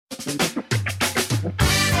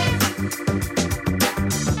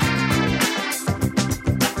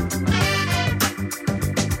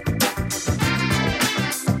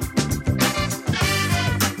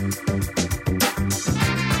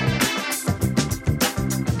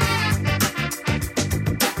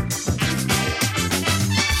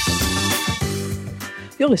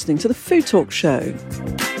You're listening to the Food Talk Show.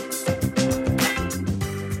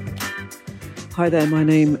 Hi there, my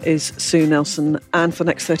name is Sue Nelson, and for the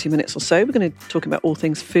next 30 minutes or so, we're going to talk about all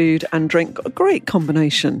things food and drink. Got a great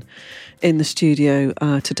combination in the studio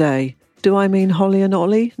today. Do I mean Holly and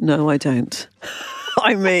Ollie? No, I don't.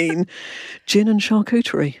 I mean Gin and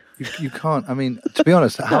Charcuterie. You can't. I mean, to be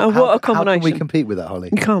honest, how can we compete with that, Holly?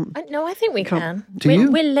 You can't. No, I think we can.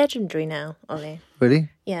 We're legendary now, Ollie. Really?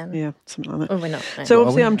 Yeah, something like that. Oh, we're not. No. So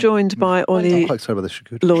obviously I'm joined by Ollie I'm quite sorry about the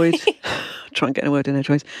charcuterie. Lloyd, try and get a word in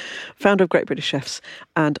edgeways, founder of Great British Chefs,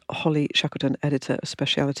 and Holly Shackleton, editor of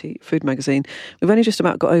Speciality Food Magazine. We've only just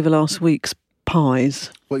about got over last week's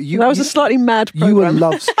pies. Well, that was a slightly mad programme. You were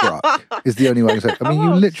love-struck, is the only way I can say. I mean,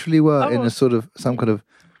 you literally were in some kind of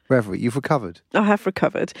reverie. You've recovered. I have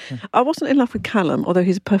recovered. I wasn't in love with Callum, although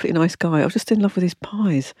he's a perfectly nice guy. I was just in love with his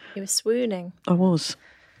pies. You were swooning. I was.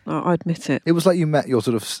 I admit it. It was like you met your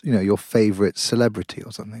sort of, your favourite celebrity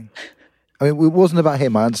or something. I mean, it wasn't about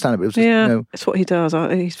him. I understand it, but it was just, it's what he does.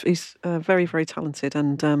 He's very, very talented,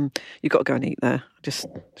 and you've got to go and eat there. Just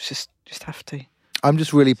have to. I'm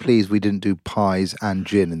just really pleased we didn't do pies and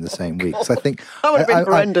gin in the same week. So I think that would have been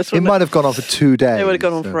horrendous. It might have gone on for 2 days. It would have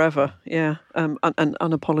gone on forever. Yeah, and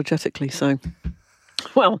unapologetically so.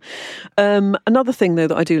 Well, another thing though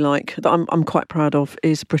that I do like, that I'm quite proud of,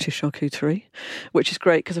 is British charcuterie, which is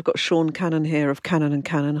great because I've got Shaun Cannon here of Cannon and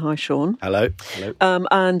Cannon. Hi, Shaun. Hello.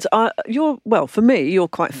 And for me, you're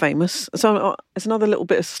quite famous. So there's another little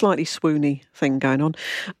bit of slightly swoony thing going on,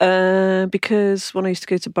 because when I used to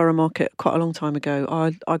go to Borough Market quite a long time ago,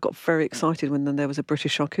 I got very excited when then there was a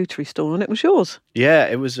British charcuterie stall, and it was yours. Yeah,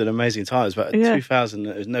 it was an amazing time. It was about 2000.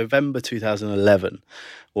 It was November 2011.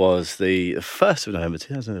 Was the 1st of November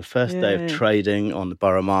 2000, the first day of trading on the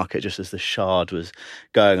Borough Market, just as the Shard was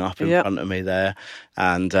going up in front of me there.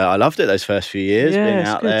 And I loved it those first few years, being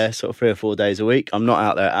out there sort of 3 or 4 days a week. I'm not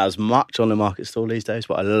out there as much on the market stall these days,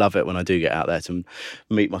 but I love it when I do get out there to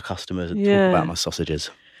meet my customers and talk about my sausages.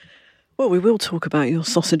 Well, we will talk about your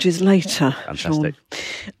sausages later. Fantastic.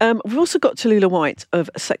 Shaun. We've also got Talula White of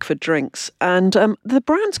Sekforde Drinks, and the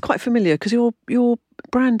brand's quite familiar because your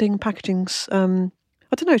branding, packaging's...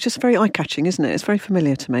 I don't know, it's just very eye-catching, isn't it? It's very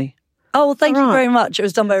familiar to me. Oh, well, thank you very much. It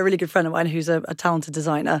was done by a really good friend of mine who's a talented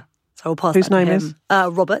designer. So I'll pass Whose that to him. name is?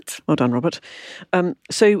 Robert. Well done, Robert.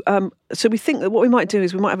 So we think that what we might do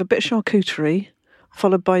is we might have a bit of charcuterie,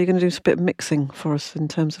 followed by you're going to do a bit of mixing for us in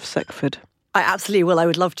terms of Sekforde. I absolutely will. I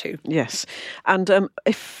would love to. Yes. And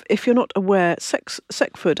if you're not aware,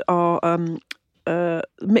 Sekforde are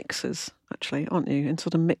mixers, actually, aren't you? In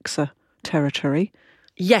sort of mixer territory.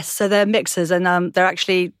 Yes, so they're mixers, and they're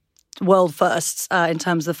actually world firsts in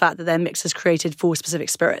terms of the fact that they're mixers created for specific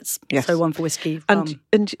spirits. Yes. So one for whiskey. And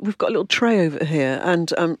we've got a little tray over here,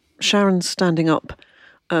 and Sharon's standing up,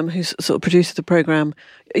 who's sort of producer of the programme.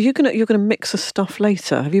 You're gonna mix us stuff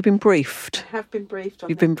later. Have you been briefed? I have been briefed.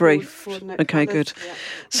 You've been briefed. Okay, good. Yeah.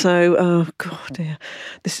 So, oh God, dear,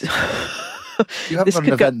 this is. You haven't got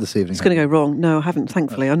an event this evening. It's going to go wrong. No, I haven't,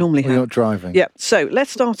 thankfully. I normally have. You're not driving. Yeah. So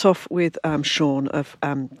let's start off with Shaun of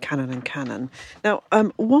Cannon and Cannon. Now,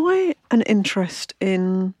 why an interest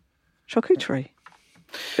in charcuterie?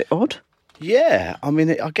 Bit odd. Yeah, I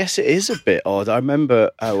mean, I guess it is a bit odd. I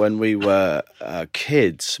remember when we were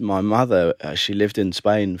kids, my mother, she lived in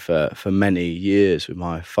Spain for many years with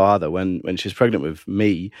my father. When she was pregnant with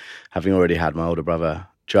me, having already had my older brother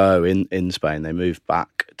Joe in Spain, they moved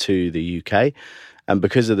back to the UK, and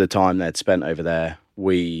because of the time they'd spent over there,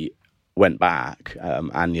 we went back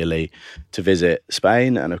annually to visit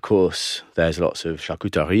Spain. And of course there's lots of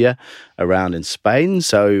charcuterie around in Spain,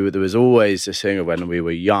 so there was always this thing of when we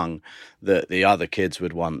were young that the other kids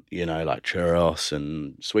would want, like churros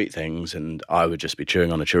and sweet things, and I would just be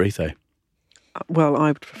chewing on a chorizo. Well, I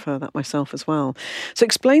would prefer that myself as well. So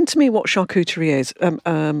explain to me what charcuterie is.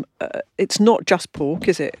 It's not just pork,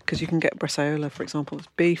 is it? Because you can get bresaola, for example, as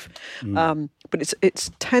beef. But it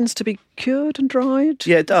tends to be cured and dried?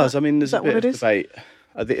 Yeah, it does. I mean, there's a bit of debate.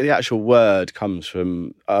 The actual word comes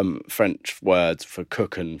from French words for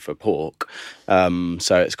cook and for pork.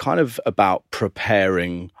 So it's kind of about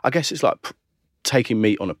preparing. I guess it's like taking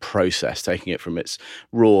meat on a process, taking it from its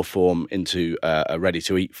raw form into a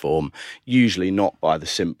ready-to-eat form, usually not by the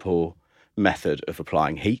simple method of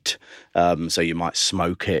applying heat. So you might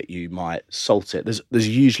smoke it, you might salt it. There's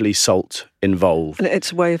usually salt involved. And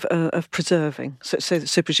it's a way of preserving.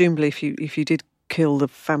 So presumably if you did kill the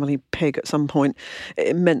family pig at some point,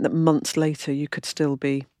 it meant that months later you could still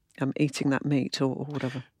be eating that meat or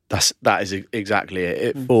whatever. That is exactly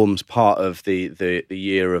it. It forms part of the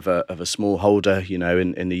year of a smallholder. You know,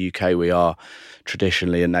 in the UK we are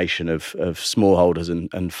traditionally a nation of smallholders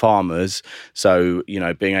and farmers. So, you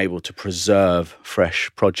know, being able to preserve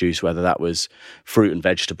fresh produce, whether that was fruit and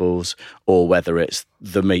vegetables or whether it's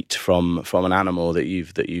the meat from an animal that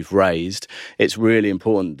you've raised, it's really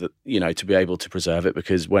important that, you know, to be able to preserve it,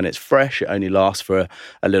 because when it's fresh, it only lasts for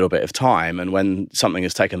a little bit of time. And when something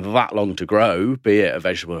has taken that long to grow, be it a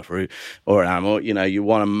vegetable, a fruit or an animal, you know, you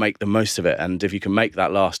want to make the most of it. And if you can make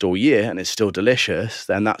that last all year and it's still delicious,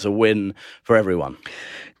 then that's a win for everyone.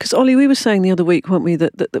 Because Ollie, we were saying the other week, weren't we,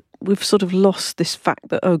 that we've sort of lost this fact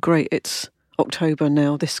that, oh great, it's October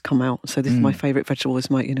now, this come out, so this is my favourite vegetable,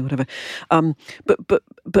 this might, you know, whatever.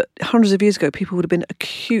 But hundreds of years ago, people would have been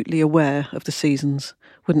acutely aware of the seasons,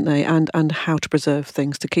 wouldn't they? And how to preserve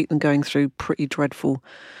things to keep them going through pretty dreadful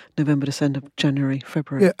November, December, January,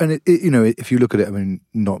 February. Yeah, and you know, if you look at it, I mean,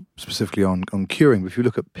 not specifically on curing, but if you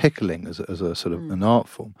look at pickling as a sort of an art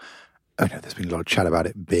form, I know there's been a lot of chat about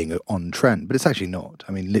it being on trend, but it's actually not.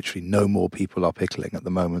 I mean, literally no more people are pickling at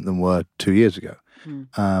the moment than were 2 years ago.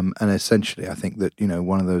 And essentially, I think that, you know,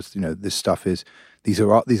 one of those, you know, this stuff is, these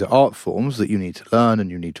are art forms that you need to learn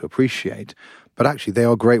and you need to appreciate, but actually they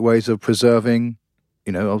are great ways of preserving,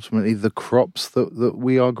 you know, ultimately the crops that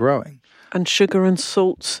we are growing. And sugar and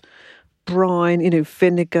salts, brine, you know,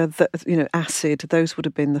 vinegar, you know, acid, those would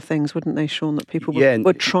have been the things, wouldn't they, Shaun, that people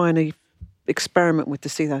were trying to experiment with to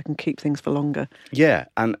see that I can keep things for longer. Yeah,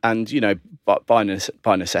 and you know, by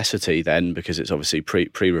necessity then, because it's obviously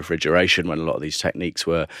pre-refrigeration when a lot of these techniques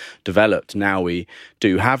were developed. Now we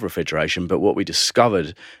do have refrigeration, but what we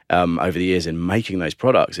discovered over the years in making those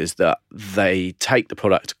products is that they take the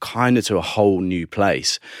product kind of to a whole new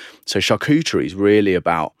place. So charcuterie is really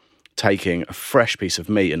about taking a fresh piece of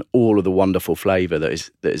meat and all of the wonderful flavour that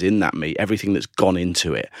is in that meat, everything that's gone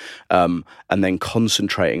into it, and then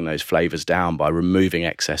concentrating those flavours down by removing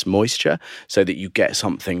excess moisture so that you get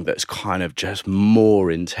something that's kind of just more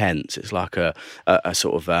intense. It's like a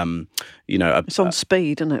sort of, you know... It's on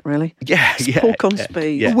speed, isn't it, really? Yeah, it's pork on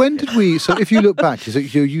speed. Yeah. Well, when did we... So if you look back,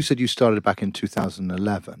 you said you started back in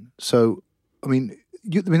 2011. So, I mean,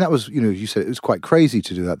 that was, you know, you said it was quite crazy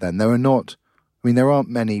to do that then. There aren't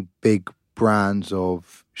many big brands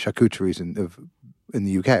of charcuteries in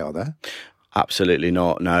the UK, are there? Absolutely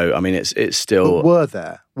not. No, I mean it's still. But were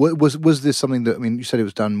there? Was this something that, I mean, you said it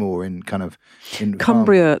was done more in kind of in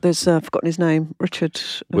Cumbria? There's I've forgotten his name, Richard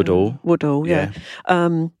Woodall. Woodall, yeah.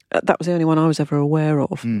 That was the only one I was ever aware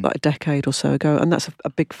of, like a decade or so ago, and that's a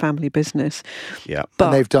big family business. Yeah, but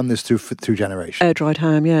and they've done this through generations. Air dried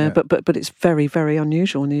ham, yeah. But it's very, very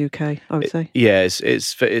unusual in the UK, I would say. Yeah,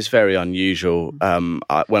 it's very unusual.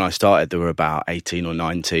 When I started, there were about 18 or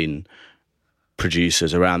 19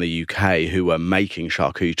 producers around the UK who were making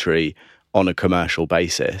charcuterie on a commercial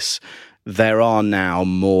basis. There are now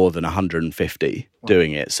more than 150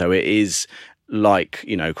 doing it. So it is like,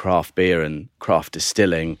 you know, craft beer and craft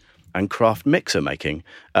distilling and craft mixer making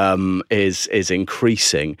is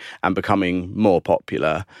increasing and becoming more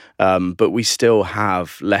popular. But we still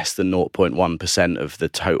have less than 0.1% of the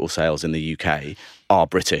total sales in the UK are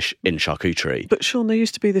British in charcuterie. But Shaun, there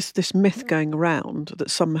used to be this myth going around that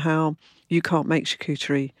somehow you can't make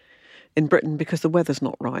charcuterie in Britain because the weather's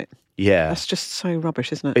not right. Yeah, that's just so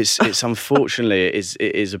rubbish, isn't it? It's unfortunately it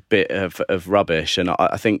is a bit of rubbish, and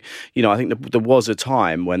I think there was a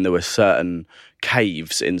time when there were certain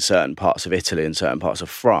caves in certain parts of Italy and certain parts of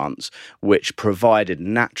France which provided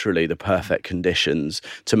naturally the perfect conditions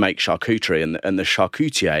to make charcuterie, and the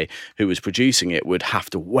charcutier who was producing it would have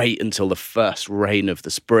to wait until the first rain of the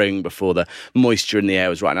spring before the moisture in the air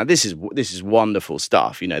was right. Now this is wonderful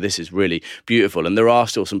stuff, you know, this is really beautiful, and there are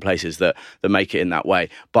still some places that make it in that way,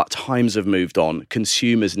 but times have moved on,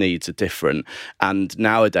 consumers' needs are different, and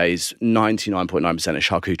nowadays 99.9% of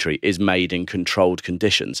charcuterie is made in controlled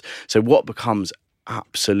conditions. So what becomes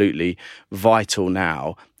absolutely vital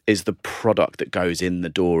now is the product that goes in the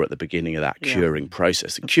door at the beginning of that curing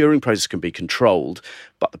process. The curing process can be controlled,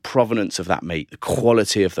 but the provenance of that meat, the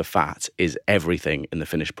quality of the fat is everything in the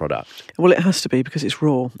finished product. Well, it has to be, because it's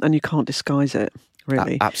raw and you can't disguise it,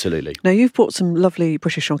 really. Absolutely. Now, you've bought some lovely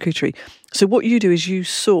British charcuterie. So what you do is you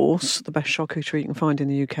source the best charcuterie you can find in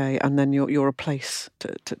the UK, and then you're a place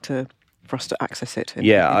to for us to access it.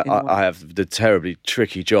 I have the terribly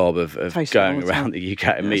tricky job of going around the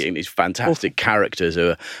UK and meeting these fantastic characters who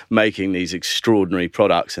are making these extraordinary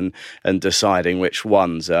products and deciding which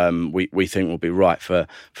ones we think will be right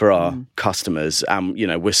for our customers.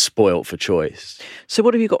 We're spoilt for choice. So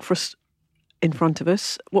what have you got for us in front of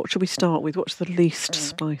us? What should we start with? What's the least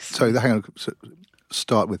spiced? So hang on.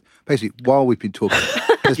 Start with basically while we've been talking.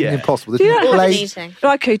 It's been impossible.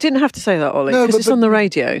 Okay, didn't have to say that, Ollie, because it's on the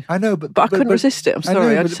radio. I know, but I couldn't resist it. I'm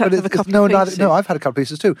sorry. I just had to have a couple of pieces. No, I've had a couple of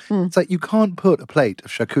pieces too. It's like you can't put a plate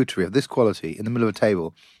of charcuterie of this quality in the middle of a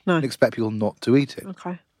table and expect people not to eat it.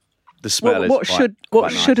 Okay. The smell what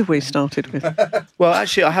should have we started with? Well,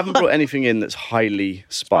 actually, I haven't brought anything in that's highly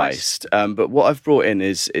spiced. But what I've brought in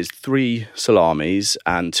is 3 salamis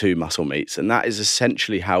and 2 muscle meats, and that is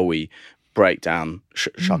essentially how we break down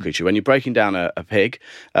charcuterie. When you're breaking down a pig,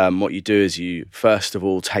 what you do is you first of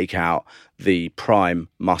all take out the prime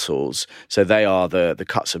muscles. So they are the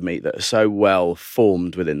cuts of meat that are so well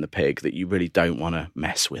formed within the pig that you really don't want to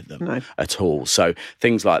mess with them at all. So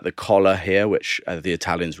things like the collar here, which the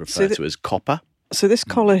Italians refer to as copper. So this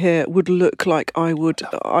collar here would look like I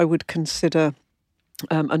would consider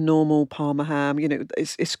a normal Parma ham.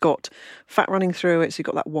 It's got fat running through it, so you've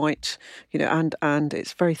got that white, and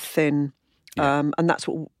it's very thin. Yeah. And that's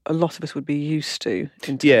what a lot of us would be used to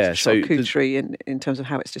in terms of charcuterie in terms of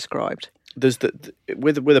how it's described. There's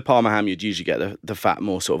with a Parma ham, you'd usually get the fat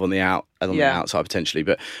more sort of on the outside potentially,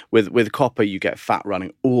 but with copper, you get fat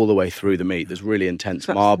running all the way through the meat. There's really intense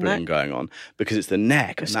marbling going on because it's the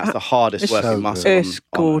neck, and that's the hardest working muscle. It's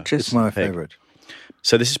gorgeous. It's my favourite.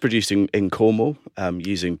 So this is produced in Cornwall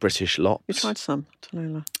using British lops. You tried some,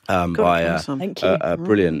 Talula. By a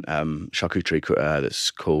brilliant charcuterie that's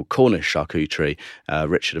called Cornish Charcuterie.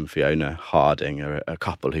 Richard and Fiona Harding are a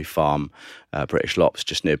couple who farm British lops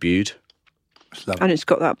just near Bude. And it's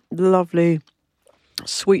got that lovely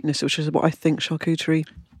sweetness, which is what I think charcuterie,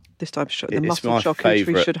 this type of the muscle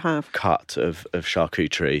charcuterie should have. Cut of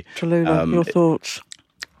charcuterie. Talula, your thoughts?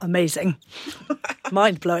 Amazing.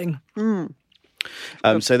 Mind-blowing.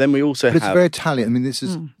 So then we also have... It's very Italian. I mean, this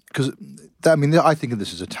is... Because, I think of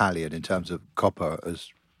this as Italian in terms of copper as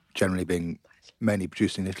generally being mainly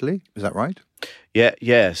produced in Italy. Is that right?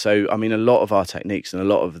 Yeah. So, a lot of our techniques and a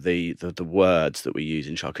lot of the words that we use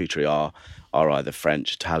in charcuterie are either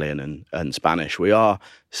French, Italian and Spanish. We are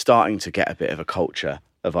starting to get a bit of a culture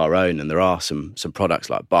of our own, and there are some products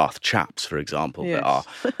like Bath Chaps, for example, that are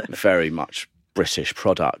very much British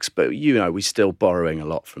products, but we're still borrowing a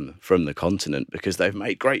lot from the continent because they've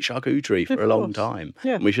made great charcuterie for a long time.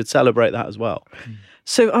 Yeah. And we should celebrate that as well.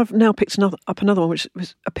 So I've now picked up another one which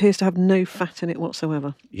appears to have no fat in it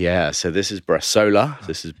whatsoever. Yeah, so this is bresaola.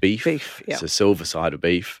 This is beef. It's a silver side of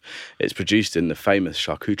beef. It's produced in the famous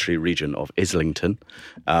charcuterie region of Islington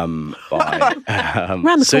by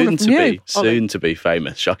soon to be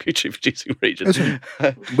famous charcuterie producing region. Listen,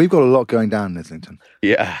 we've got a lot going down in Islington.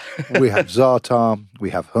 Yeah. We have za'atar, we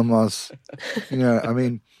have hummus.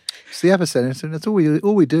 It's the epicenter. That's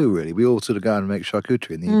all we do, really. We all sort of go and make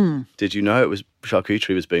charcuterie in the evening. Did you know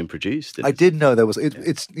charcuterie was being produced? I did know there was.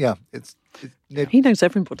 He knows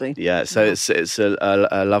everybody. Yeah, so it's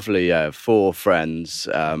a lovely 4 friends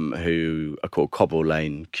who are called Cobble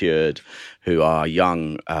Lane Cured, who are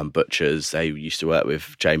young butchers. They used to work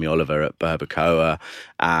with Jamie Oliver at Barbacoa,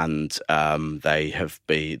 and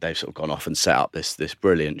they've sort of gone off and set up this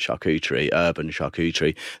brilliant charcuterie, urban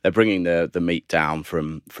charcuterie. They're bringing the meat down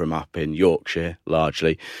from up in Yorkshire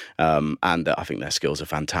largely, and I think their skills are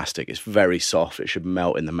fantastic. It's very soft. It should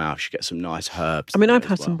melt in the mouth. You get some nice herbs. I've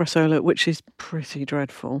had some bresaola, which is pretty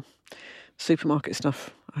dreadful. Supermarket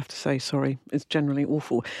stuff, I have to say, sorry, it's generally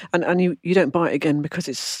awful. And you don't buy it again because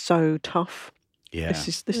it's so tough. Yeah.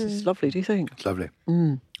 This is lovely, do you think? It's lovely.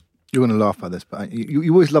 You're going to laugh at this, but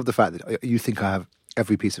you always love the fact that you think I have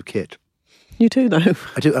every piece of kit. You do, though.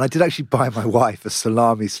 I do, and I did actually buy my wife a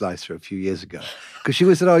salami slicer a few years ago because she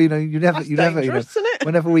always said, you never,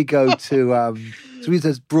 whenever we go to, so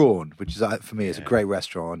there's Brawn, which is for me is a great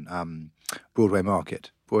restaurant, Broadway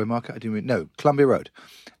Market, Columbia Road,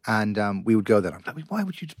 and we would go there. I'm like, why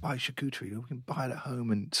would you buy charcuterie? We can buy it at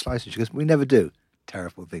home and slice it. She goes, we never do.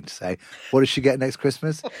 Terrible thing to say. What does she get next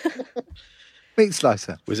Christmas? Meat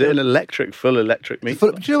slicer. Was it an full electric meat?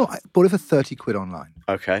 Do you know what? I bought it for 30 quid online.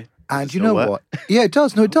 Okay. And you know what? Yeah, it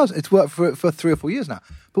does. No, it does. It's worked for 3 or 4 years now.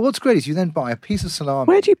 But what's great is you then buy a piece of salami.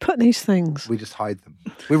 Where do you put these things? We just hide them.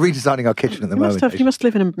 We're redesigning our kitchen at the moment. You must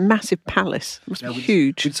live in a massive palace. It must be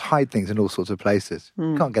huge. We just hide things in all sorts of places.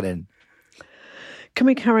 Can't get in. Can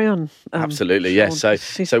we carry on? Absolutely, Shaun?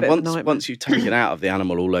 yes. So once you've taken out of the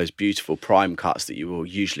animal all those beautiful prime cuts that you will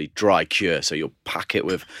usually dry cure, so you'll pack it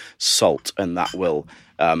with salt, and that will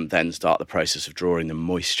then start the process of drawing the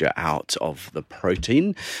moisture out of the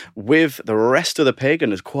protein. With the rest of the pig,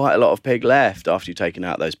 and there's quite a lot of pig left after you've taken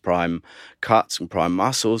out those prime cuts and prime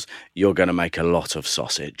muscles, you're going to make a lot of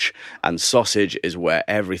sausage. And sausage is where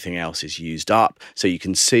everything else is used up. So you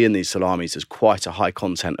can see in these salamis there's quite a high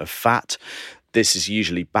content of fat. This is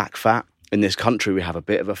usually back fat. In this country, we have a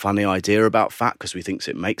bit of a funny idea about fat because we think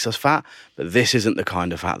it makes us fat, but this isn't the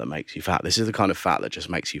kind of fat that makes you fat. This is the kind of fat that just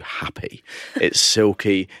makes you happy. It's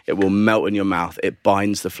silky, it will melt in your mouth, it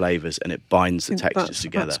binds the flavours and it binds the textures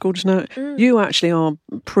together. That's gorgeous. Now, you actually are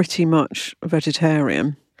pretty much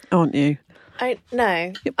vegetarian, aren't you?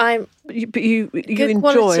 No, But you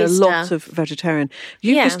enjoy a lot of vegetarian.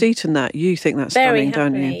 You've just eaten that. You think that's very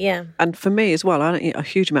stunning, don't you? Yeah. And for me as well, I don't eat a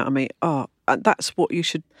huge amount of meat. That's what you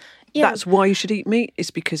should... Yeah. That's why you should eat meat.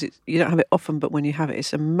 It's because you don't have it often, but when you have it,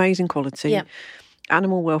 it's amazing quality. Yeah.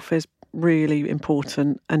 Animal welfare is really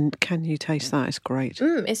important, and can you taste that? It's great.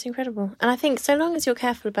 It's incredible. And I think so long as you're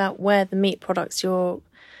careful about where the meat products you're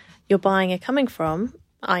buying are coming from,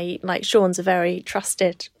 like Shaun's a very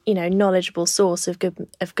trusted, knowledgeable source of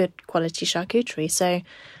good quality charcuterie. So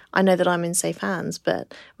I know that I'm in safe hands.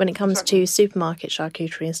 But when it comes to supermarket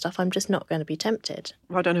charcuterie and stuff, I'm just not going to be tempted.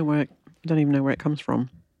 I don't even know where it comes from.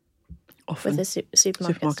 Often. With the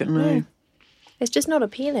supermarket, no. It's just not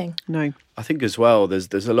appealing. No. I think as well,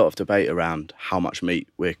 there's a lot of debate around how much meat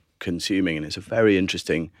we're consuming, and it's a very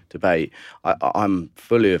interesting debate. I'm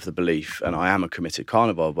fully of the belief, and I am a committed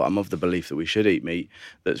carnivore, but I'm of the belief that we should eat meat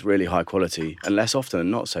that's really high quality, and less often and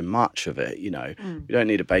not so much of it. You don't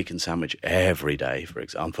need a bacon sandwich every day, for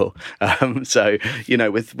example. So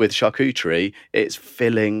with charcuterie, it's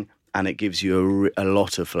filling, and it gives you a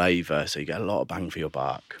lot of flavour, so you get a lot of bang for your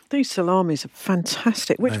buck. These salamis are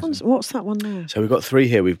fantastic. What's that one there? So we've got three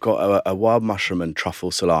here. We've got a wild mushroom and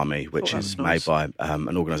truffle salami, which is made by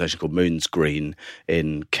an organisation called Moon's Green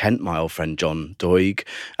in Kent, my old friend John Doig.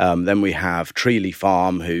 Then we have Treely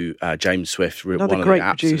Farm, who James Swift, one of the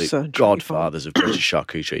absolute godfathers of British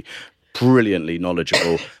charcuterie. Brilliantly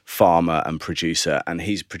knowledgeable farmer and producer, and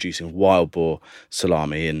he's producing wild boar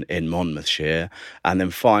salami in Monmouthshire. And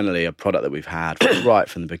then finally a product that we've had right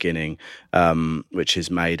from the beginning, which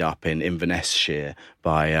is made up in Inverness-shire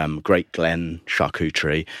by Great Glen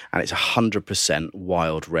Charcuterie, and it's 100%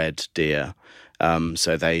 wild red deer.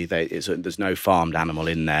 So there's no farmed animal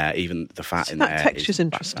in there. Even the fat in there. That texture's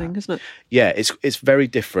interesting, isn't it? Yeah, it's very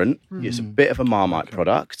different. It's a bit of a Marmite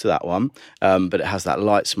product to that one, but it has that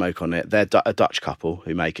light smoke on it. They're a Dutch couple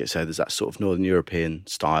who make it, so there's that sort of Northern European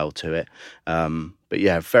style to it. But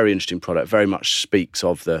yeah, very interesting product. Very much speaks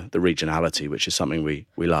of the regionality, which is something we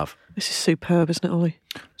love. This is superb, isn't it, Ollie?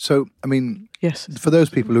 So, I mean, yes. For those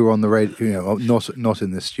people who are on the radio, not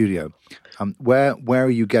in this studio, where are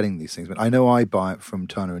you getting these things? I know I buy it from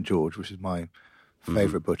Turner and George, which is my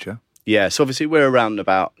favourite butcher. Yeah, so obviously we're around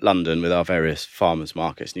about London with our various farmers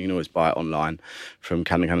markets, and you can always buy it online from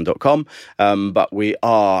cannoncannon.com. But we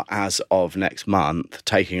are, as of next month,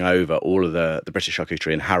 taking over all of the British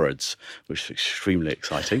charcuterie in Harrods, which is extremely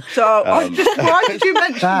exciting. So, why did you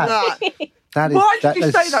mention that? Why did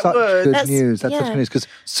you say that word? Good news. That's such good news, because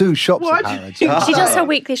Sue shops at Harrods. She does her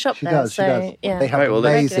weekly shop there. She does. Yeah. They have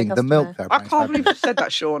amazing, the milk there. I can't believe you said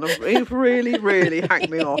that, Shaun. You've really, really hacked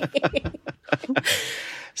me off.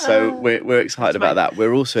 So we're excited about that.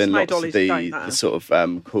 We're also in lots of the sort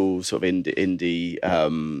of cool sort of indie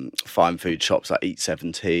fine food shops like Eat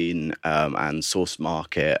 17 and Source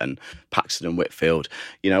Market and Paxton and Whitfield.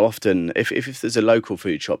 Often if there's a local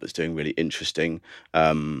food shop that's doing really interesting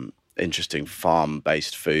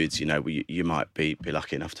farm-based foods, you might be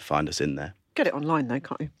lucky enough to find us in there. Get it online though,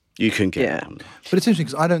 can't you? You can get it online. But it's interesting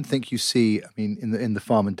because I don't think you see, in the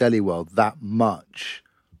farm and deli world, that much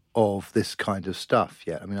of this kind of stuff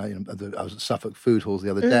yet. I was at Suffolk Food Halls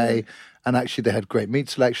the other day, and actually they had great meat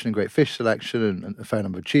selection and great fish selection and a fair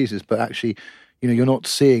number of cheeses, but actually, you're not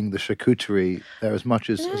seeing the charcuterie there as much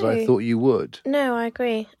as I thought you would. No, I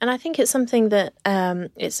agree. And I think it's something that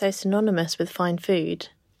it's so synonymous with fine food,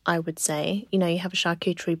 I would say. You have a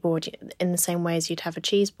charcuterie board in the same way as you'd have a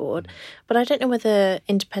cheese board, but I don't know whether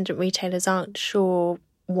independent retailers aren't sure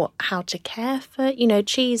how to care for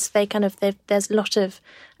cheese. There's a lot of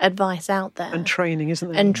advice out there and training, isn't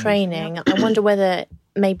there? And training. I wonder whether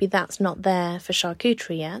maybe that's not there for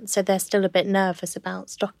charcuterie yet, so they're still a bit nervous about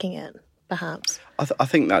stocking it, perhaps. I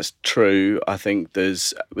think that's true. I think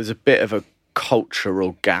there's a bit of a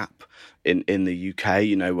cultural gap in the UK.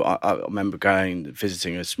 You know, I remember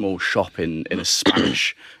visiting a small shop in a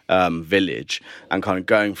Spanish village, and kind of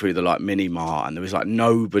going through the like mini mart, and there was like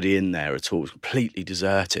nobody in there at all. It was completely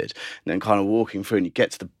deserted. And then kind of walking through, and you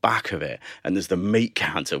get to the back of it, and there's the meat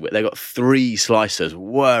counter. They got 3 slicers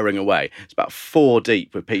whirring away. It's about 4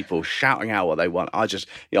 deep with people shouting out what they want. I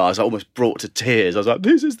was almost brought to tears. I was like,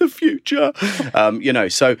 this is the future. You know,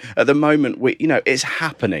 so at the moment, it's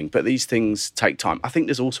happening, but these things take time. I think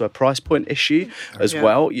there's also a price point issue as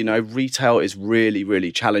well. You know, retail is really,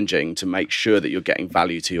 really challenging to make sure that you're getting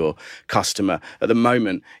value to your customer. At the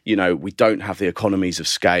moment, you know, we don't have the economies of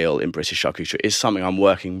scale in British charcuterie. It's something I'm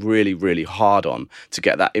working really, really hard on to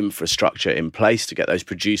get that infrastructure in place, to get those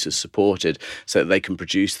producers supported so that they can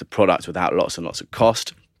produce the product without lots and lots of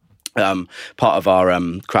cost. Part of our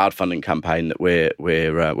crowdfunding campaign that we're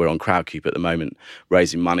on Crowdcube at the moment,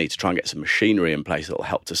 raising money to try and get some machinery in place that will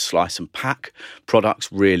help to slice and pack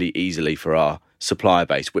products really easily for our supplier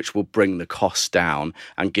base, which will bring the costs down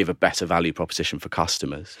and give a better value proposition for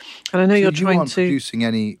customers. And I know you're you trying aren't to producing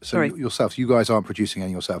any. So yourself, you guys aren't producing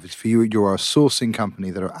any yourself. It's for you. You're a sourcing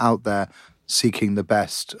company that are out there seeking the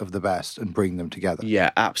best of the best and bring them together. Yeah,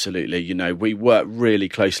 absolutely. You know, we work really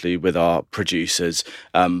closely with our producers,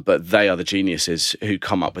 but they are the geniuses who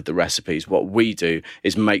come up with the recipes. What we do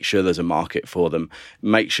is make sure there's a market for them,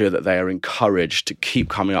 make sure that they are encouraged to keep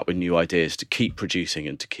coming up with new ideas, to keep producing,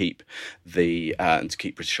 and to keep British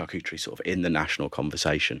charcuterie sort of in the national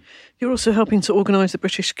conversation. You're also helping to organise the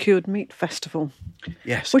British Cured Meat Festival.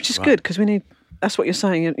 Yes, which is good, because we need. That's what you're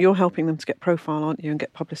saying. You're helping them to get profile, aren't you, and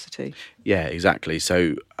get publicity? Yeah, exactly.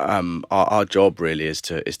 So our job really is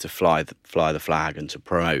to fly the flag and to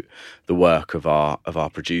promote the work of our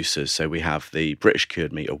producers. So we have the British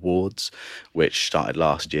Cured Meat Awards, which started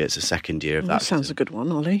last year. It's the second year of that. That sounds a good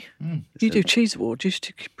one, Ollie. You do cheese awards. You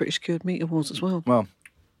do British Cured Meat Awards as well. Well,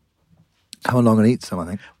 come along and eat some, I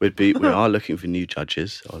think. We are looking for new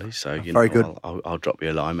judges, Ollie. So very good. I'll drop you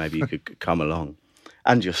a line. Maybe you could come along.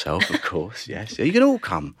 And yourself, of course, yes. You can all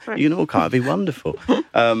come. You can all come. It'd be wonderful.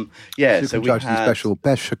 So we had special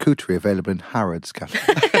best charcuterie available in Harrods Cafe.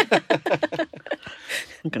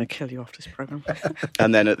 I'm going to kill you after this programme.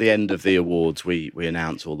 And then at the end of the awards, we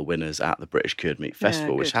announce all the winners at the British Cured Meat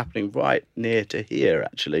Festival, which is happening right near to here,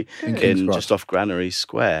 actually, in just off Granary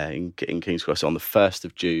Square in King's Cross on the 1st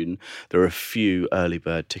of June. There are a few early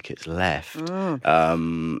bird tickets left.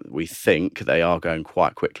 We think they are going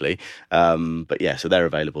quite quickly. But yeah, so they're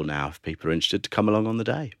available now if people are interested to come along on the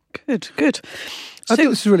day. Good. I think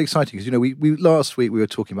this is really exciting because, you know, we last week we were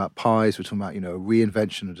talking about pies. We were talking about, you know, a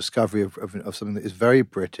reinvention and discovery of something that is very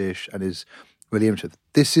British and is really innovative.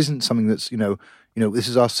 This isn't something that's, you know, this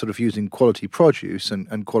is us sort of using quality produce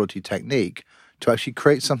and quality technique to actually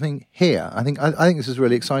create something here. I think this is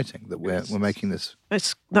really exciting that we're making this.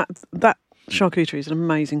 It's that charcuterie is an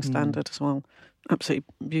amazing standard as well. Absolutely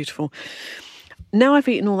beautiful. Now I've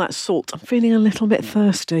eaten all that salt, I'm feeling a little bit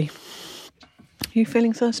thirsty. Are you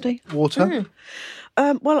feeling thirsty? Water?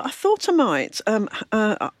 Well, I thought I might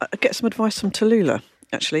get some advice from Talula,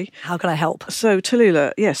 actually. How can I help? So,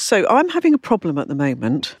 Talula, yes. So, I'm having a problem at the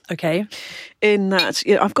moment. Okay. In that,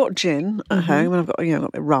 I've got gin at home, and I've got a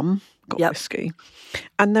bit of rum, got whiskey.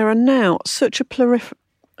 And there are now such a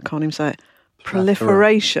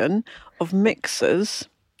proliferation of mixers.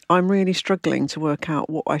 I'm really struggling to work out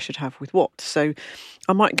what I should have with what. So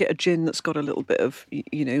I might get a gin that's got a little bit of,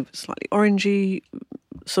 slightly orangey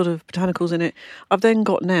sort of botanicals in it. I've then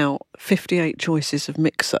got now 58 choices of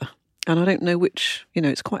mixer. And I don't know which,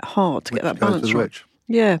 it's quite hard to get that balance right. Which?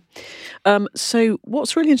 Yeah. So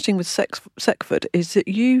what's really interesting with Sekforde is that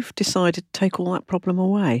you've decided to take all that problem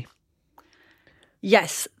away.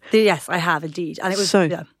 Yes, I have indeed. And it was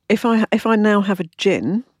if I now have a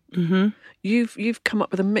gin... Mm-hmm. You've come up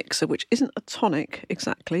with a mixer which isn't a tonic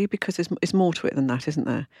exactly, because there's more to it than that, isn't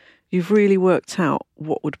there? You've really worked out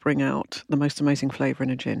what would bring out the most amazing flavour in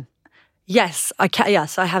a gin. Yes, I can.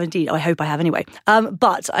 Yes, I have indeed. I hope I have anyway.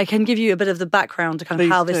 But I can give you a bit of the background to kind of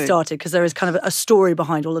how this started, because there is kind of a story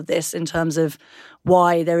behind all of this in terms of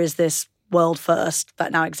why there is this world first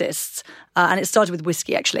that now exists. And it started with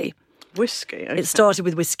whiskey, actually. Whiskey? Okay. It started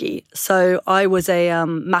with whiskey. So I was a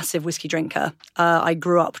massive whiskey drinker. I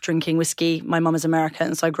grew up drinking whiskey. My mum is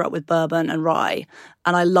American, so I grew up with bourbon and rye.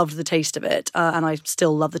 And I loved the taste of it. And I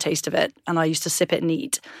still love the taste of it. And I used to sip it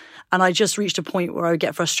neat. And I just reached a point where I would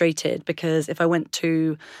get frustrated, because if I went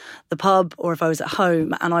to the pub or if I was at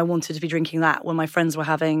home and I wanted to be drinking that when my friends were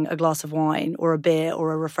having a glass of wine or a beer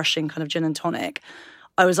or a refreshing kind of gin and tonic,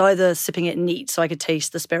 I was either sipping it neat so I could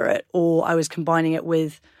taste the spirit, or I was combining it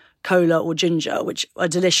with cola or ginger, which are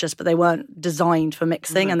delicious, but they weren't designed for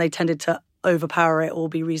mixing, and they tended to overpower it or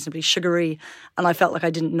be reasonably sugary. And I felt like I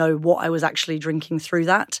didn't know what I was actually drinking through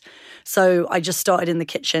that. So I just started in the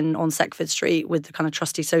kitchen on Sekforde Street with the kind of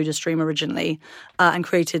trusty soda stream originally and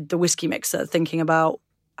created the whiskey mixer, thinking about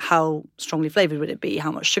how strongly flavoured would it be?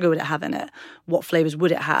 How much sugar would it have in it? What flavours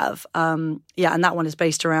would it have? And that one is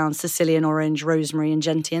based around Sicilian orange, rosemary and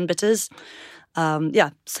gentian bitters.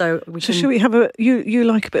 So should we have you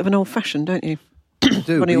like a bit of an old-fashioned, don't you? I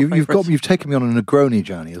do. You've taken me on a Negroni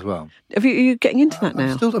journey as well. Are you getting into that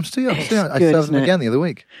now? I'm still. I Good, served them again the other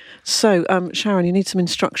week. So, Sharon, you need some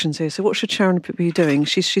instructions here. So, what should Sharon be doing?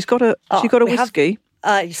 She's got a whiskey.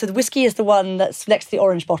 So the whiskey is the one that's next to the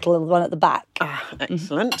orange bottle, and the one at the back.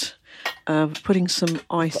 Excellent. Putting some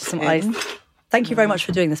ice. Ice. Thank you very much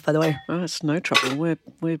for doing this, by the way. Oh, it's no trouble.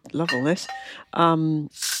 We love all this.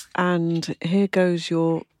 And here goes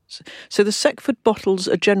your. So the Sekforde bottles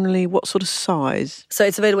are generally what sort of size? So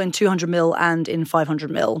it's available in 200ml and in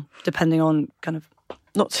 500ml, depending on kind of.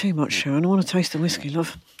 Not too much, Sharon. I want to taste the whiskey,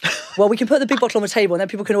 love. Well, we can put the big bottle on the table, and then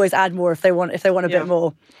people can always add more if they want a bit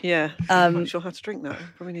more. Yeah. I'm not sure how to drink that.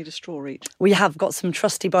 Probably need a straw each. We have got some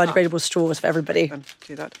trusty biodegradable straws for everybody.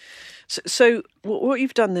 Do that. So what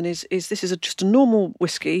you've done then is this is just a normal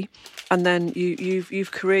whiskey, and then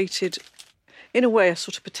you've created, in a way, a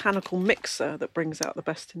sort of botanical mixer that brings out the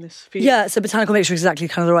best in this food. Yeah, so botanical mixer is exactly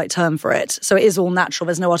kind of the right term for it. So it is all natural.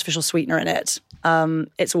 There's no artificial sweetener in it.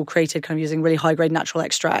 It's all created kind of using really high-grade natural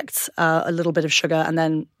extracts, a little bit of sugar, and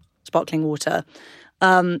then sparkling water.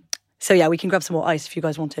 We can grab some more ice if you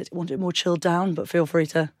guys want it more chilled down, but feel free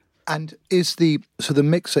to. And the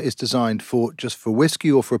mixer is designed just for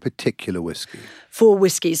whiskey or for a particular whiskey? For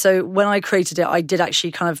whiskey. So when I created it, I did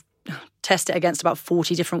actually kind of test it against about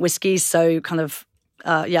 40 different whiskies. So kind of,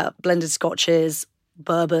 blended scotches,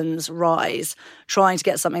 bourbons, ryes, trying to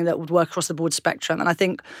get something that would work across the broad spectrum. And I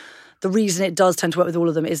think the reason it does tend to work with all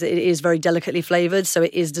of them is that it is very delicately flavoured. So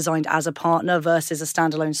it is designed as a partner versus a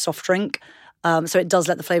standalone soft drink. So it does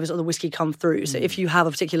let the flavours of the whiskey come through. So if you have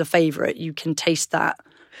a particular favourite, you can taste that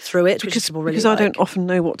through it, because I don't often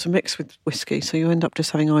know what to mix with whiskey, so you end up just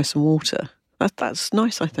having ice and water. That's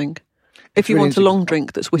nice, I think. If you want a long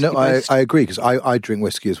drink that's whiskey based. No, I agree, because I drink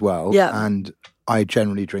whiskey as well, and I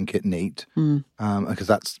generally drink it neat, because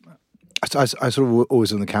that's. I sort of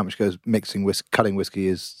always in the camp which goes cutting whiskey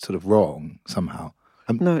is sort of wrong somehow.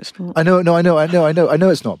 No, it's not. I know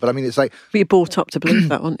it's not. But I mean, it's like. But you're brought up to believe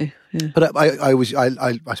that, aren't you? Yeah. But I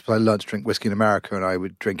suppose I learned to drink whiskey in America, and I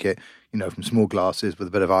would drink it, from small glasses with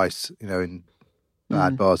a bit of ice, in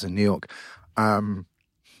bad bars in New York.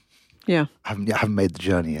 Yeah. I haven't made the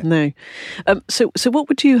journey yet. No. So what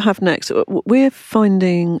would you have next? We're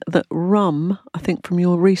finding that rum, I think from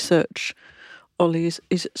your research, Ollie,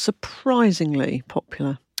 is surprisingly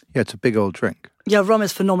popular. Yeah, it's a big old drink. Yeah, rum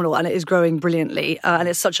is phenomenal, and it is growing brilliantly, and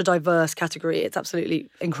it's such a diverse category. It's absolutely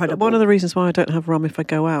incredible. But one of the reasons why I don't have rum if I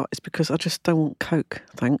go out is because I just don't want Coke,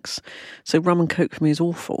 thanks. So rum and Coke for me is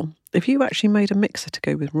awful. Have you actually made a mixer to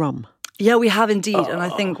go with rum? Yeah, we have indeed, and I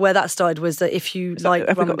think where that started was that if you like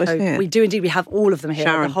rum and Coke, we do indeed. We have all of them here.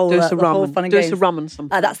 Sharon, the whole fun and do games. us a rum and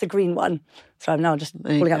something. That's the green one. So I'm now just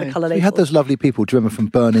pulling out the colour labels. We had those lovely people. Do you remember from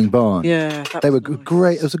Burning Barn? Yeah, they were nice.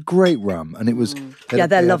 Great. It was a great rum, and it was.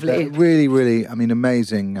 They're lovely. They're really, really. I mean,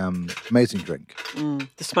 amazing drink.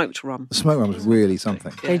 The smoked rum. The smoked rum was really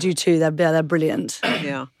something. They do too. They're brilliant.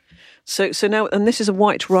 Yeah. So now, and this is a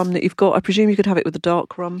white rum that you've got. I presume you could have it with a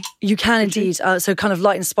dark rum. You can indeed. So kind of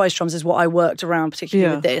light and spiced rums is what I worked around,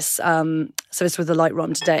 particularly with this. So it's with the light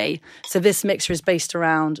rum today. So this mixture is based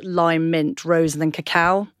around lime, mint, rose, and then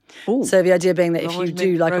cacao. Ooh. So the idea being that if you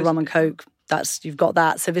do like a rum and Coke, you've got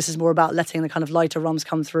that. So this is more about letting the kind of lighter rums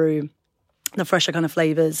come through, the fresher kind of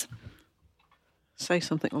flavours. Say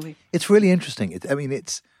something, Ollie. It's really interesting.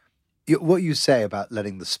 What you say about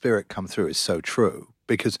letting the spirit come through is so true.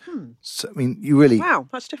 Because, you really... Wow,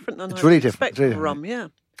 that's different than it's really different. From rum, yeah.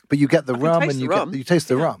 But you get the rum and you taste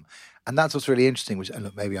the rum. And that's what's really interesting, and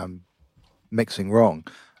look, maybe I'm mixing wrong.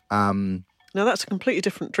 Now, that's a completely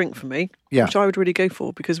different drink for me, which I would really go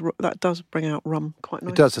for, because that does bring out rum quite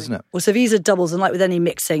nicely. It does, doesn't it? Well, so these are doubles, and like with any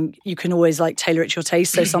mixing, you can always tailor it to your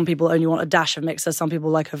taste. So some people only want a dash of mixer, some people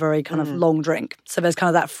like a very kind of long drink. So there's kind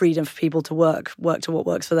of that freedom for people to work to what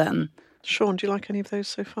works for them. Shaun, do you like any of those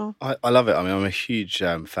so far? I love it. I mean, I'm a huge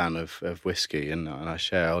fan of whiskey, and I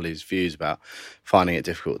share Ollie's views about finding it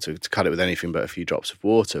difficult to cut it with anything but a few drops of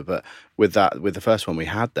water. But with the first one we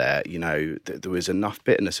had there, there was enough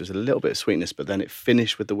bitterness, there was a little bit of sweetness, but then it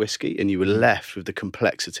finished with the whiskey, and you were left with the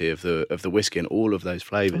complexity of the whiskey and all of those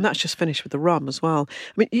flavours. And that's just finished with the rum as well.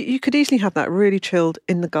 I mean, you could easily have that really chilled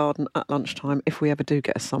in the garden at lunchtime if we ever do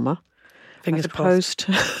get a summer. Fingers as opposed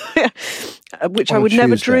to, which On I a would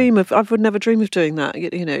never Tuesday. dream of. I would never dream of doing that.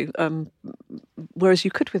 Whereas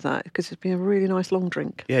you could with that because it'd be a really nice long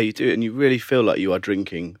drink. Yeah, you do, and you really feel like you are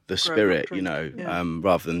drinking the spirit, drink, yeah.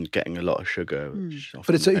 rather than getting a lot of sugar. Which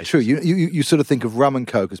But it's often true. tastes- You sort of think of rum and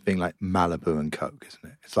Coke as being like Malibu and Coke, isn't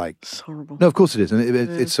it? It's like It's horrible. no, of course it is, and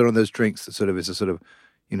it's sort of those drinks that sort of is a sort of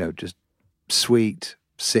just sweet,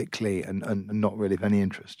 sickly, and not really of any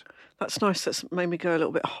interest. That's nice. That's made me go a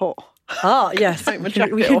little bit hot. Ah, yes. Take my We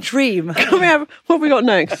jacket can off. dream. Can we have, what have we got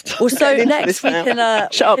next? Also, Getting into next this we now. can.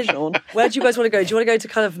 Shut up, we can- Shaun. Where do you guys want to go? Do you want to go to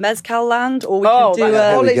kind of mezcal land, or we Oh, can do?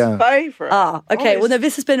 that's Ollie's go. favourite. Ah, okay. Well, no, Ollie's-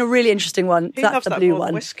 this has been a really interesting one. He That's loves the that blue more than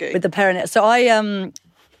one whiskey. with the pear in it. So I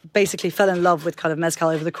basically fell in love with kind of mezcal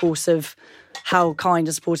over the course of how kind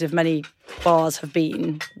and supportive many bars have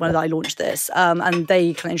been when I launched this, and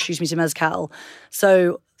they kind of introduced me to mezcal.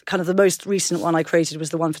 So kind of the most recent one I created was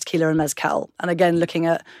the one for tequila and mezcal. And again, looking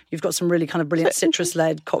at, you've got some really kind of brilliant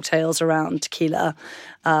citrus-led cocktails around tequila.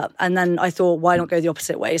 And then I thought, why not go the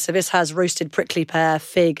opposite way? So this has roasted prickly pear,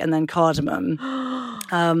 fig, and then cardamom.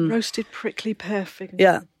 Roasted prickly pear fig.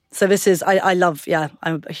 Yeah. So this is, I love,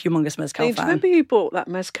 I'm a humongous mezcal Do you fan. remember you bought that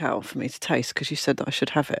mezcal for me to taste because you said that I should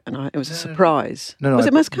have it, and it was a surprise. No, was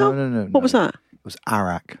it mezcal? No. What was that? It was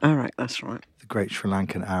arak, Arak, that's right. the great Sri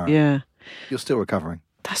Lankan arak. Yeah, You're still recovering.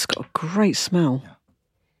 that's got a great smell.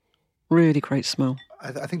 Really great smell.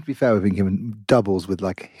 I think to be fair, we've been given doubles with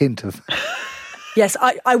like a hint of. Yes,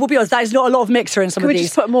 I will be honest, that is not a lot of mixer in some Can of we these.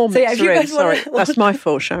 just put more So, yeah, if mixer you in? guys wanna- Sorry, that's my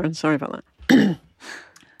fault, Sharon. Sorry about that.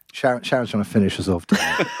 Sharon's trying to finish us off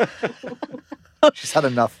today. She's had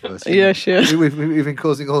enough of us. Yeah, she is. We've been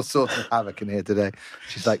causing all sorts of havoc in here today.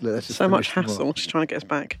 She's like, look, let's just So much finish them hassle. off. She's trying to get us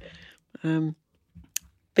back.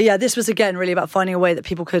 But yeah, this was again really about finding a way that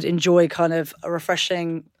people could enjoy kind of a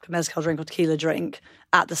refreshing mezcal drink or tequila drink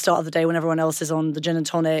at the start of the day when everyone else is on the gin and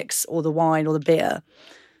tonics or the wine or the beer.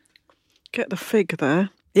 Get the fig there.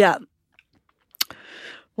 Yeah.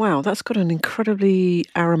 Wow, that's got an incredibly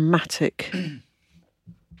aromatic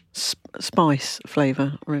spice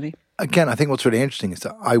flavour, really. Again, I think what's really interesting is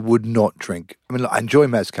that I would not drink. I mean, look, I enjoy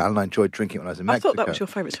mezcal and I enjoyed drinking it when I was in I Mexico. thought that was your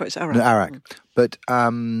favourite, so it's arak. No, arak. But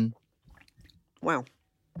Wow.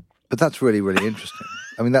 but that's really, really interesting.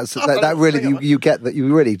 I mean, that really you get that,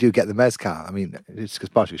 you really do get the mezcal. I mean, it's because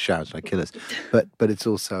partially Sharon's trying to kill us, but it's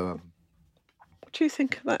also. What do you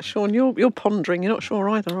think of that, Shaun? You're pondering. You're not sure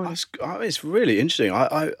either, are you? It's really interesting.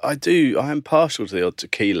 I am partial to the odd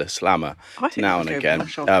tequila slammer I think now I and could again. go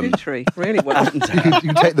for charcuterie really well. You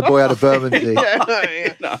can take the boy out of Bermondsey.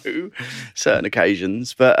 No, certain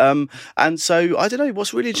occasions, but and so I don't know.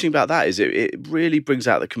 What's really interesting about that is it really brings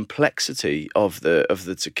out the complexity of the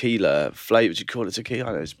tequila flavour. Do you call it tequila?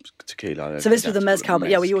 I know it's tequila. I don't So this think was the that's mezcal, called but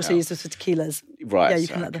yeah, we also mezcal. use this for tequilas. Right. Yeah, you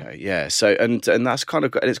can let them. Okay. Yeah. So and that's kind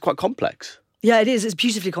of, and it's quite complex. Yeah, it is. It's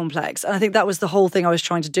beautifully complex. And I think that was the whole thing I was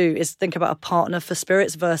trying to do, is think about a partner for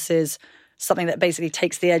spirits versus something that basically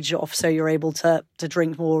takes the edge off so you're able to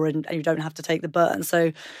drink more and you don't have to take the burn.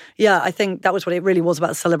 So, yeah, I think that was what it really was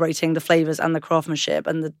about, celebrating the flavours and the craftsmanship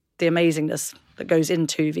and the amazingness that goes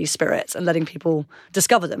into these spirits and letting people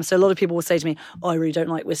discover them. So a lot of people will say to me, oh, I really don't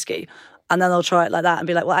like whiskey. And then they'll try it like that and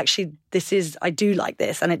be like, well, actually, I do like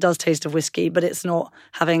this. And it does taste of whiskey, but it's not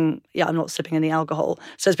I'm not sipping any alcohol.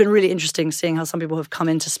 So it's been really interesting seeing how some people have come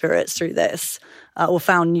into spirits through this or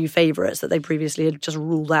found new favourites that they previously had just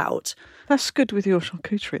ruled out. That's good with your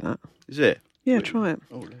charcuterie, that. Is it? Yeah, try it.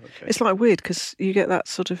 Oh, okay. It's like weird because you get that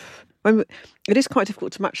sort of. It is quite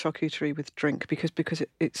difficult to match charcuterie with drink because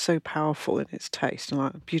it's so powerful in its taste and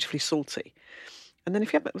like beautifully salty. And then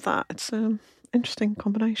if you have it with that, it's an interesting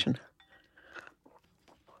combination.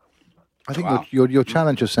 I think your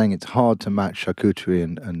challenge of saying it's hard to match charcuterie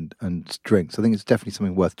and drinks. I think it's definitely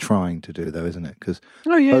something worth trying to do, though, isn't it? Because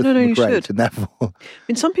Oh yeah, both no, of them are you great, should. and therefore, I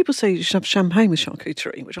mean, some people say you should have champagne with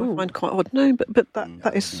charcuterie, which I find quite odd. No, but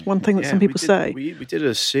that is one thing that some people say. We did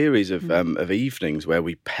a series of evenings where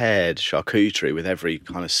we paired charcuterie with every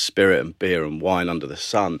kind of spirit and beer and wine under the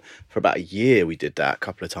sun. For about a year, we did that a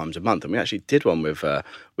couple of times a month, and we actually did one with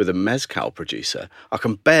a mezcal producer. I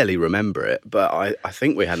can barely remember it, but I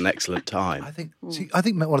think we had an excellent time. I think one of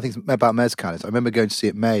the things about mezcal is I remember going to see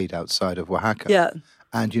it made outside of Oaxaca. Yeah.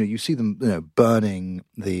 And you see them, burning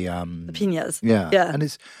the Piñas. Yeah. Yeah.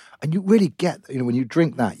 And you really get, when you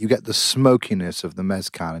drink that, you get the smokiness of the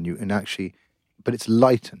mezcal, but it's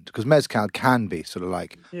lightened because mezcal can be sort of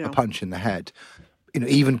like a punch in the head.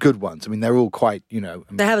 Even good ones. I mean, they're all quite,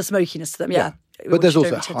 They have a smokiness to them, yeah. But there's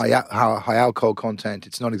Which also don't tend to- high alcohol content.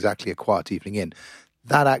 It's not exactly a quiet evening in.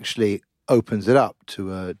 That actually opens it up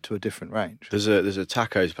to a different range. There's a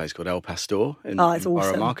tacos place called El Pastor in it's Borough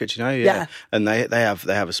awesome. Market, you know? Yeah. And they have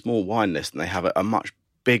a small wine list, and they have a much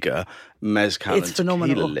bigger mezcal It's and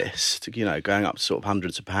phenomenal. tequila list, you know, going up to sort of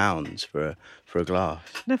hundreds of pounds for a glass.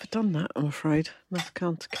 Never done that, I'm afraid.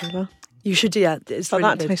 Mezcal tequila. You should do, yeah. It's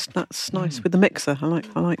really good. That's nice with the mixer. I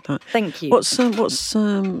like that. Thank you. What's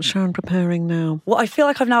Sharon preparing now? Well, I feel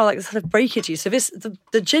like I've now sort of break it to you. So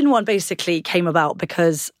the gin one basically came about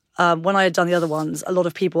because when I had done the other ones, a lot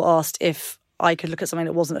of people asked if I could look at something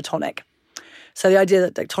that wasn't a tonic. So the idea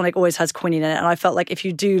that tonic always has quinine in it, and I felt like if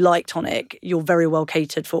you do like tonic, you're very well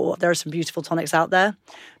catered for. There are some beautiful tonics out there.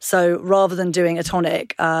 So rather than doing a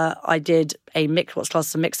tonic, I did a mix, what's classed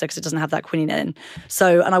as a mixer, because it doesn't have that quinine in.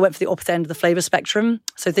 So, and I went for the opposite end of the flavour spectrum.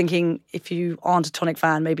 So thinking if you aren't a tonic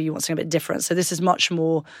fan, maybe you want something a bit different. So this is much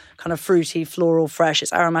more kind of fruity, floral, fresh.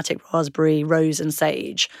 It's aromatic raspberry, rose and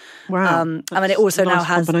sage. Wow. And then it also now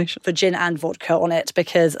has combination for gin and vodka on it,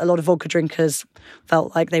 because a lot of vodka drinkers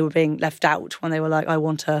felt like they were being left out when they were like, I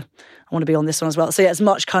want to be on this one as well. So yeah, it's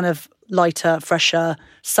much kind of lighter, fresher,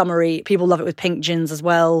 summery. People love it with pink gins as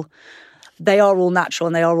well. They are all natural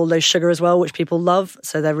and they are all low sugar as well, which people love.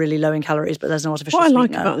 So they're really low in calories, but there's no artificial What I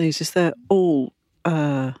sweetener. like about these is they're all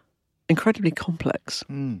incredibly complex,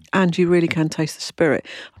 and you really can taste the spirit.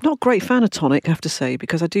 I'm not a great fan of tonic, I have to say,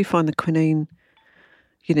 because I do find the quinine,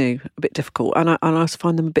 you know, a bit difficult, and I also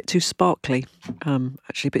find them a bit too sparkly,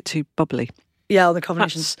 actually a bit too bubbly. Yeah, the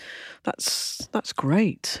combinations. That's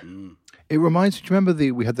great. It reminds me. Do you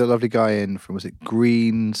remember we had the lovely guy in from, was it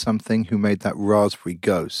Green something, who made that raspberry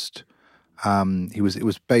ghost? It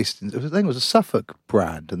was based in, I think it was a Suffolk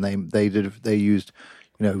brand, and they used,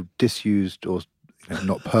 you know, disused or, you know,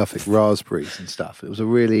 not perfect raspberries and stuff. It was a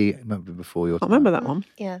really, remember before your I time. remember that one.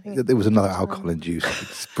 Yeah, I think There was another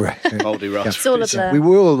alcohol-induced spray. Mouldy raspberries. it's all of We the.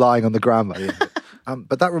 were all lying on the ground by the end of it.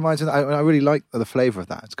 But that reminds me, I really like the flavour of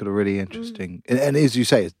that. It's got a really interesting, and as you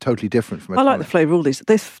say, it's totally different from a I like the tonic. flavour of all these.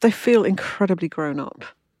 They feel incredibly grown up.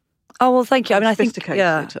 Oh, well, thank you. I mean, I think,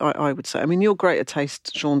 Sophisticated, yeah. I would say. I mean, you're great at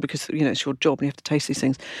taste, Shaun, because, you know, it's your job and you have to taste these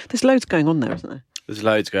things. There's loads going on there, isn't there? There's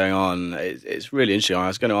loads going on. It's really interesting. I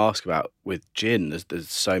was going to ask about with gin. There's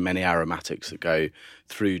so many aromatics that go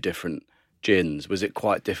through different gins. Was it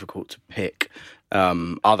quite difficult to pick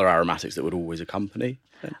other aromatics that would always accompany?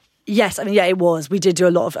 Yes, I mean, yeah, it was. We did do a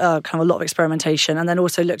lot of experimentation, and then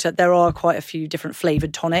also looked at, there are quite a few different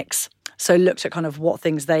flavoured tonics. So looked at kind of what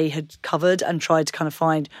things they had covered and tried to kind of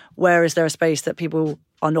find where is there a space that people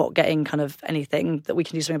are not getting kind of anything, that we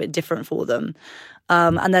can do something a bit different for them.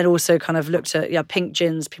 And then also kind of looked at, pink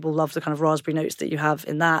gins. People love the kind of raspberry notes that you have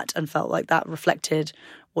in that, and felt like that reflected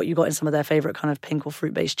what you got in some of their favourite kind of pink or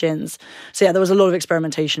fruit-based gins. So yeah, there was a lot of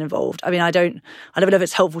experimentation involved. I mean, I never know if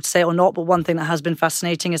it's helpful to say it or not, but one thing that has been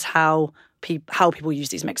fascinating is how people use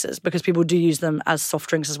these mixers, because people do use them as soft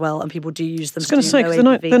drinks as well, and people do use them. I was going to say,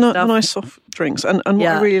 because they're nice soft drinks, and what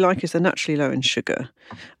I really like is they're naturally low in sugar,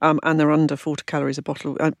 and they're under 40 calories a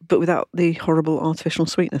bottle, but without the horrible artificial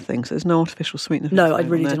sweetener thing. So there's no artificial sweetener. No, I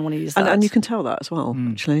really didn't want to use that. And you can tell that as well,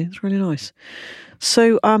 actually. It's really nice.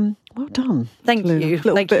 So, well done. Thank you. A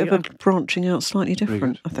little bit of a branching out, slightly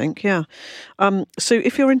different, I think, yeah. So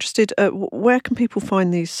if you're interested, where can people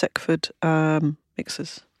find these Sekforde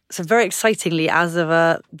mixers? So very excitingly, as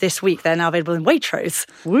of this week, they're now available in Waitrose.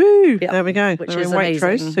 Woo! Yep. There we go. Which They're is in Waitrose,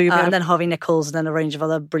 amazing. so you'll be And then Harvey Nichols, and then a range of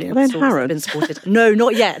other brilliant Are they in stores that have Harrods? been spotted. No,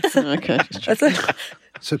 not yet. Okay.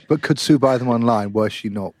 So, but could Sue buy them online? Were she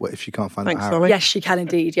not? If she can't find Thanks, them? Ollie. Yes, she can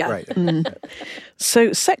indeed, yeah. Right. So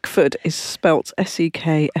Sekforde is spelt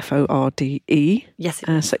Sekforde. Yes, it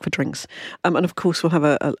is. Sekforde drinks. And of course, we'll have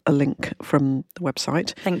a link from the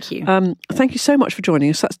website. Thank you. Thank you so much for joining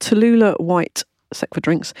us. That's Talula White Sekforde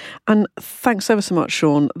drinks. And thanks ever so much,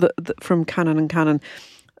 Shaun, from Canon and Canon.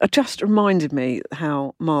 It just reminded me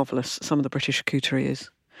how marvellous some of the British charcuterie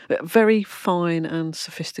is. Very fine and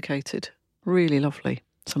sophisticated. Really lovely.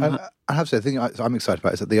 Some of that. I have to say, the thing I'm excited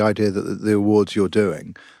about is that the idea that the awards you're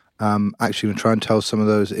doing actually going to try and tell some of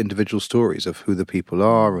those individual stories of who the people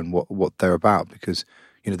are and what they're about, because,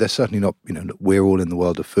 you know, they're certainly not, you know, we're all in the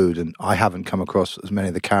world of food, and I haven't come across as many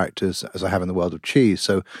of the characters as I have in the world of cheese.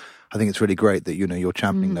 So I think it's really great that, you know, you're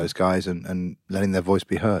championing those guys and letting their voice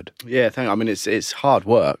be heard. Yeah, I mean, it's hard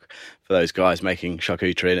work for those guys making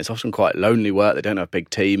charcuterie, and it's often quite lonely work. They don't have big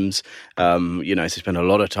teams, so they spend a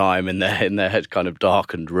lot of time in their kind of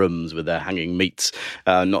darkened rooms with their hanging meats,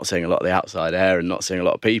 not seeing a lot of the outside air and not seeing a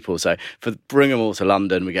lot of people. So bring them all to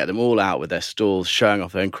London, we get them all out with their stalls, showing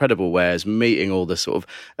off their incredible wares, meeting all the sort of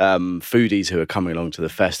foodies who are coming along to the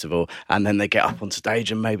festival, and then they get up on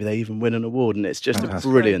stage and maybe they even win an award, and it's just a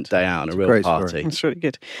brilliant day out and a real party. That's really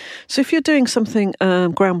good. So if you're doing something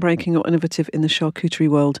groundbreaking or innovative in the charcuterie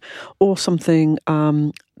world, or something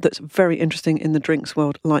that's very interesting in the drinks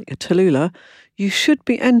world, like a Talula, you should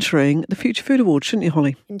be entering the Future Food Awards, shouldn't you,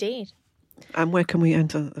 Holly? Indeed. And where can we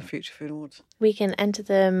enter the Future Food Awards? We can enter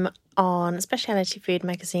them on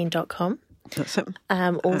specialityfoodmagazine.com. That's it.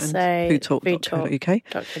 Also, foodtalk.co.uk.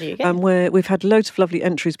 And we've had loads of lovely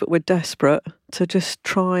entries, but we're desperate to just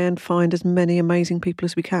try and find as many amazing people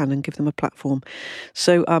as we can and give them a platform.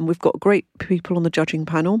 So we've got great people on the judging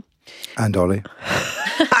panel. And Ollie.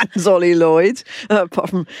 And Ollie Lloyd,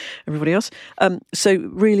 apart from everybody else. So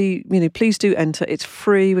really, please do enter. It's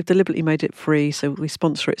free. We've deliberately made it free, so we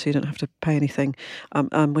sponsor it so you don't have to pay anything.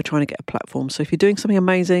 We're trying to get a platform. So if you're doing something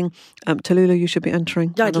amazing, Talula, you should be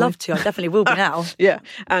entering. Yeah, I'd love to. I definitely will be now. Yeah,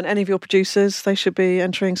 and any of your producers, they should be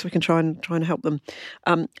entering so we can try and help them.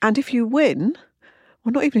 And if you win...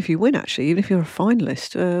 Well, not even if you win, actually. Even if you're a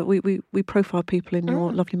finalist, we profile people in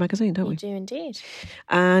your lovely magazine, don't we? We do indeed.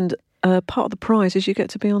 And part of the prize is you get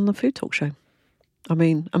to be on the Food Talk Show. I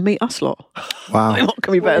mean, and meet us lot. Wow, What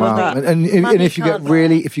can be better than that? And if you get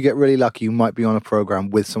really lucky, you might be on a program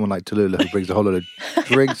with someone like Talula who brings a whole lot of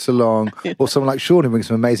drinks along, or someone like Shaun who brings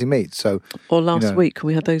some amazing meat. So, or last week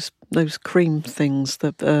we had those cream things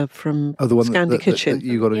that from the one Scandi Kitchen that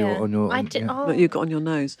you got that you got on your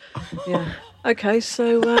nose. Yeah. Okay,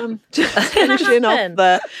 so just finishing off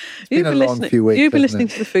there. You've been listening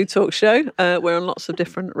to the Food Talk Show. We're on lots of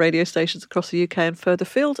different radio stations across the UK and further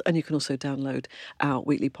afield, and you can also download our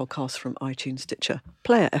weekly podcast from iTunes, Stitcher,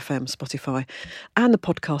 Player FM, Spotify, and the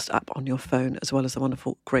podcast app on your phone, as well as the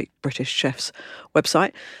wonderful Great British Chefs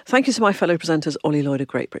website. Thank you to my fellow presenters, Ollie Lloyd of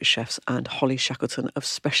Great British Chefs and Holly Shackleton of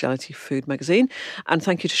Speciality Food Magazine. And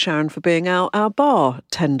thank you to Sharon for being our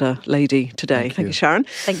bartender lady today. Thank you, Sharon.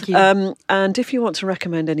 Thank you. And if you want to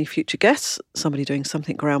recommend any future guests, somebody doing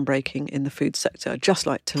something groundbreaking in the food sector, just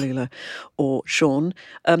like Talula or Shaun,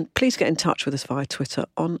 please get in touch with us via Twitter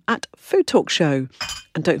on @FoodTalkShow.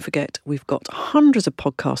 And don't forget, we've got hundreds of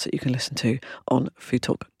podcasts that you can listen to on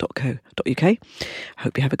foodtalk.co.uk.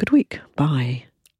 Hope you have a good week. Bye.